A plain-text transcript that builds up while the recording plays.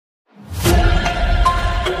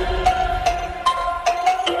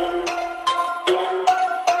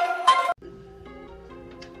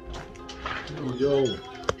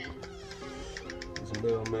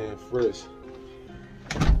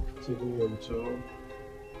with y'all.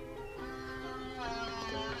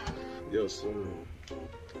 Yes, sir.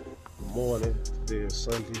 Good morning. Today is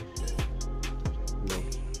Sunday.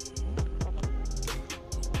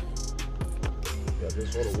 I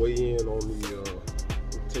just want to weigh in on the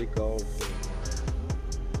takeoff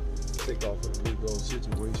of the big old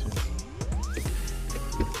situation.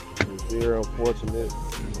 It's very unfortunate.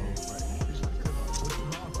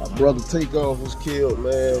 My brother Takeoff was killed,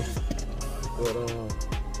 man. But I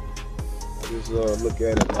just look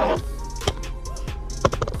at it like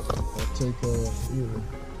Takeoff,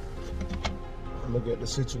 look at the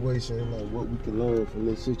situation, like what we can learn from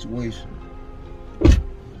this situation.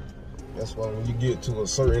 That's why when you get to a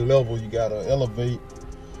certain level, you gotta elevate.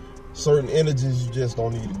 Certain energies you just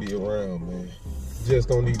don't need to be around, man. You just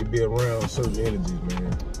don't need to be around certain energies,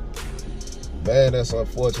 man. Man, that's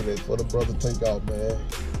unfortunate for the brother Takeoff, man.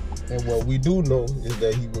 And what we do know is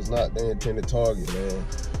that he was not the intended target, man.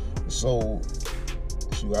 So,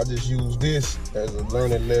 shoot, I just use this as a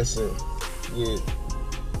learning lesson. With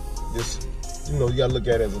just, you gotta look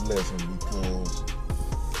at it as a lesson, because,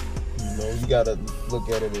 you gotta look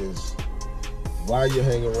at it as why you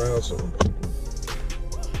hang around certain people.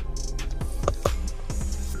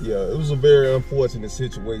 Yeah, it was a very unfortunate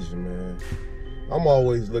situation, man. I'm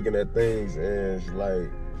always looking at things as like,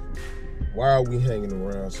 why are we hanging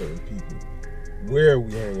around certain people? Where are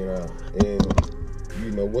we hanging out? And,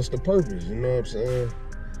 what's the purpose? You know what I'm saying?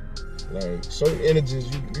 Like, certain energies,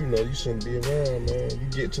 you shouldn't be around, man. You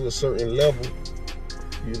get to a certain level,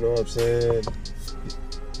 you know what I'm saying?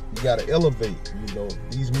 You gotta elevate,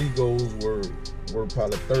 These Migos were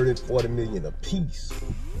probably 30, 40 million a piece.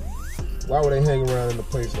 Why would they hang around in a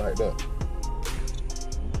place like that?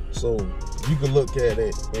 So you can look at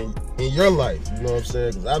it in your life, you know what I'm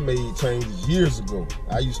saying? Because I made changes years ago.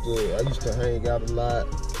 I used to hang out a lot.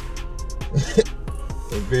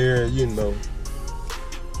 And very,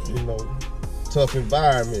 tough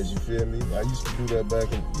environments, you feel me? I used to do that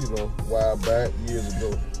back in, a while back, years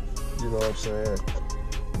ago. You know what I'm saying?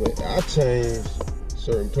 But I changed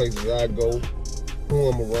certain places I go, who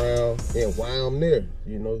I'm around, and why I'm there.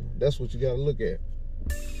 That's what you gotta look at.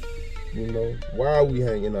 Why are we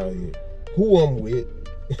hanging out here? Who I'm with.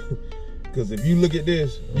 Because if you look at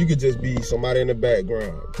this, you could just be somebody in the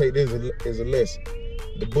background. Take this as a lesson.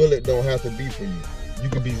 The bullet don't have to be for you. You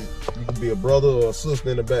could be a brother or a sister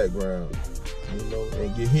in the background,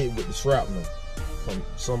 and get hit with the shrapnel from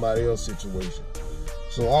somebody else's situation.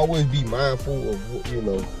 So always be mindful of,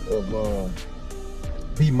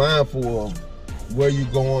 be mindful of where you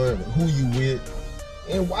going, who you with,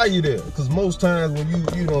 and why you there. Because most times when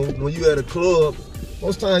you at a club,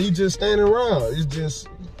 most times you just standing around. It's just,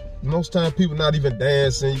 most times people not even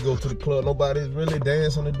dancing. You go to the club, nobody's really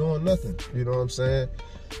dancing or doing nothing. You know what I'm saying?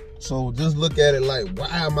 So just look at it like, why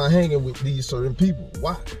am I hanging with these certain people?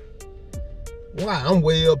 Why? I'm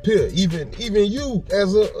way up here. Even you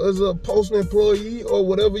as a postal employee or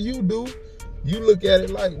whatever you do, you look at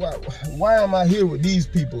it like, why am I here with these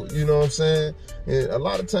people? You know what I'm saying? And a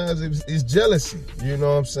lot of times it's jealousy. You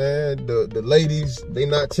know what I'm saying? The ladies, they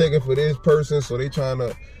not checking for this person, so they trying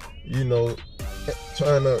to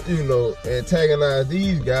antagonize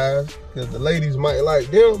these guys because the ladies might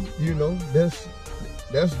like them.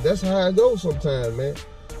 That's how it goes sometimes, man.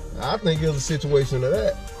 I think it was a situation of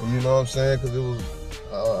that. You know what I'm saying? Because it was,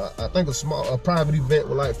 I think a private event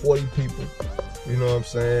with like 40 people. You know what I'm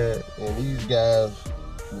saying? And these guys,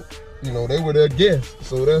 they were their guests.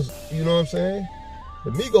 So that's, you know what I'm saying?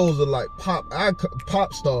 The Migos are like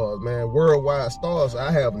pop stars, man, worldwide stars.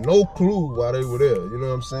 I have no clue why they were there. You know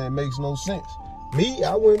what I'm saying? Makes no sense. Me,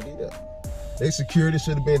 I wouldn't be there. They security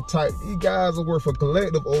should have been tight. These guys are worth a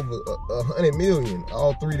collective over 100 million.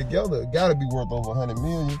 All three together, gotta be worth over 100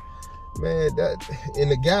 million. Man,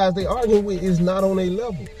 and the guys they arguing with is not on a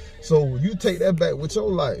level. So you take that back with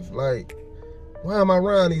your life. Like, why am I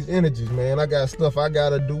around these energies, man? I got stuff I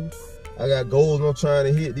gotta do. I got goals I'm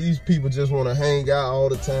trying to hit. These people just want to hang out all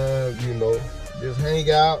the time, just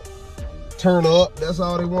hang out, turn up. That's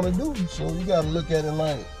all they want to do. So you gotta look at it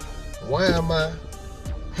like, why am I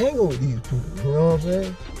hanging with these people? You know what I'm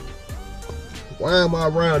saying? Why am I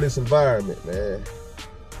around this environment, man?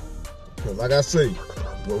 Because like I say,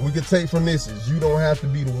 what we can take from this is you don't have to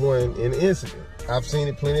be the one in the incident. I've seen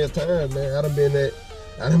it plenty of times, man. I done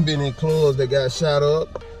been in clubs that got shot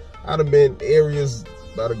up. I done been in areas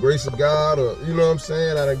by the grace of God, or you know what I'm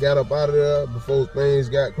saying? I done got up out of there before things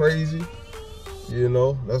got crazy.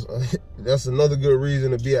 That's another good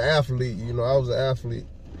reason to be an athlete. I was an athlete,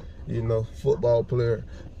 football player,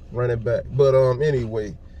 running back. But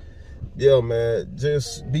anyway, yeah, man,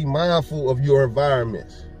 just be mindful of your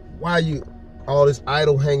environments. Why you all this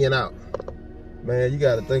idle hanging out? Man, you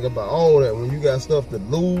got to think about all that. When you got stuff to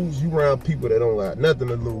lose, you around people that don't got nothing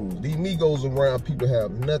to lose. These Migos around people that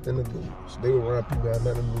have nothing to lose. They were around people that have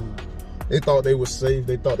nothing to lose. They thought they was safe.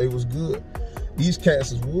 They thought they was good. These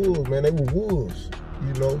cats is wolves, man. They were wolves,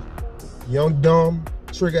 you know. Young, dumb,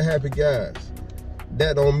 trigger-happy guys.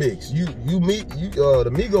 That don't mix. The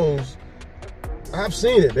Migos, I've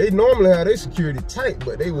seen it. They normally have their security tight,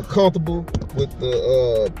 but they were comfortable with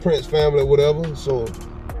the Prince family or whatever. So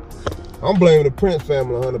I'm blaming the Prince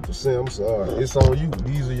family 100%. I'm sorry. It's on you.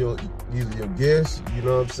 These are your guests. You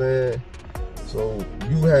know what I'm saying? So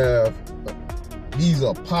you have these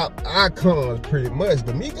are pop icons pretty much.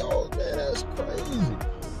 The Migos, man, that's crazy.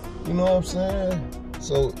 You know what I'm saying?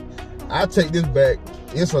 So I take this back.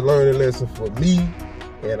 It's a learning lesson for me.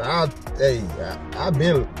 And I've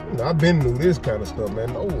been through this kind of stuff,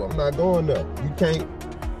 man. No, I'm not going there. You can't.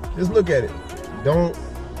 Just look at it. Don't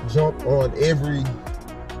jump on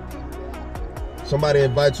somebody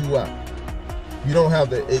invites you out. You don't have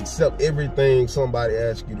to accept everything somebody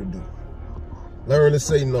asks you to do. Learn to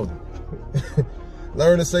say no.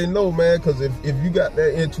 Learn to say no, man, because if you got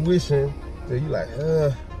that intuition, then you like,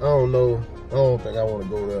 I don't know. I don't think I want to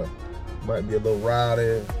go there. Might be a little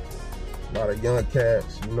rowdy. A lot of young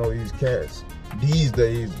cats, you know, these cats these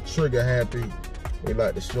days are trigger happy. They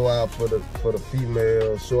like to show out for the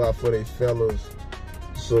females, show out for their fellas.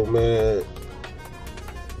 So man,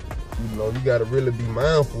 you know, you gotta really be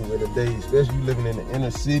mindful in the day, especially you living in the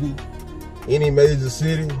inner city, any major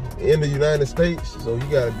city in the United States. So you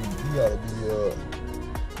gotta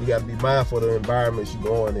be mindful of the environments you're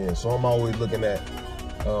going in. So I'm always looking at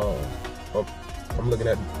I'm looking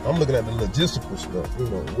at the logistical stuff, you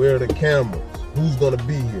know, where are the cameras? Who's gonna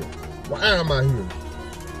be here? Why am I here?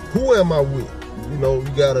 Who am I with? You know, you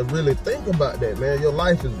gotta really think about that, man. Your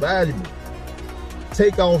life is valuable.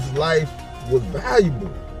 Takeoff's life was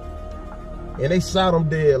valuable. And they shot him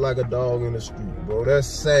dead like a dog in the street, bro. That's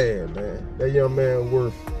sad, man. That young man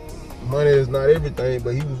worth, money is not everything,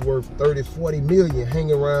 but he was worth 30, 40 million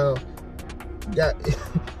hanging around.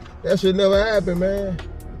 That should never happen, man.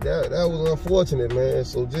 That was unfortunate, man.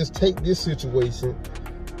 So just take this situation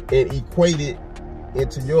and equate it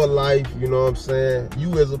into your life, you know what I'm saying?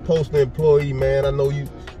 You as a postal employee, man, I know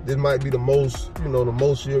this might be the most,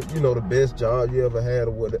 the best job you ever had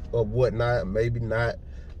or whatnot, maybe not.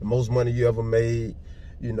 The most money you ever made.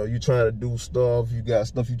 You know, you trying to do stuff, you got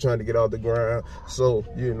stuff you trying to get off the ground. So,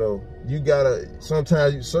 you know, you gotta,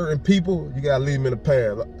 sometimes certain people, you gotta leave them in the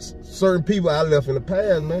past. Certain people I left in the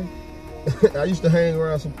past, man. I used to hang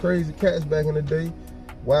around some crazy cats back in the day,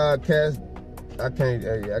 wild cats. I can't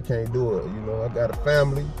do it. You know, I got a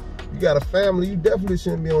family. You got a family, you definitely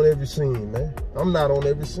shouldn't be on every scene, man. I'm not on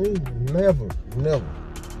every scene. Never.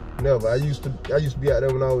 I used to be out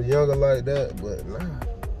there when I was younger like that, but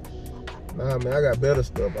nah, man. I got better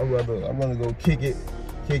stuff. I'm gonna go kick it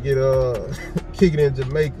in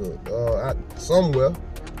Jamaica, somewhere.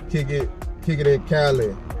 Kick it in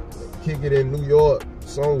Cali, kick it in New York,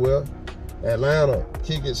 somewhere. Atlanta,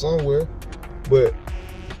 kick it somewhere, but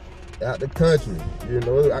out the country, you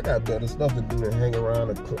know, I got better stuff to do than hang around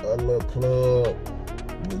a little club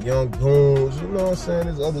with young goons. You know what I'm saying?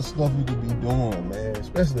 There's other stuff you could be doing, man.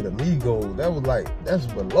 Especially the Migos. That's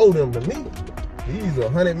below them to me. These are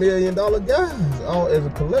 $100 million guys, all as a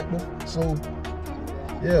collective. So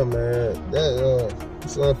yeah, man,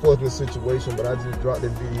 it's an unfortunate situation, but I just dropped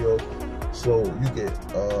this video so you can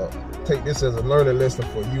take this as a learning lesson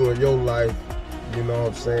for you in your life, you know what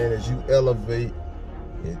I'm saying, as you elevate,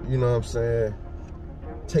 you know what I'm saying.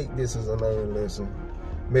 Take this as a learning lesson.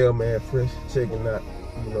 Mailman Fresh, checking out,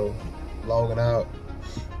 you know, logging out.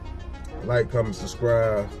 Like, comment,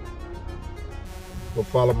 subscribe. Go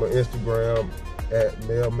follow my Instagram at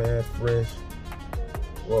Mailman Fresh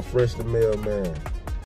or Fresh the Mailman.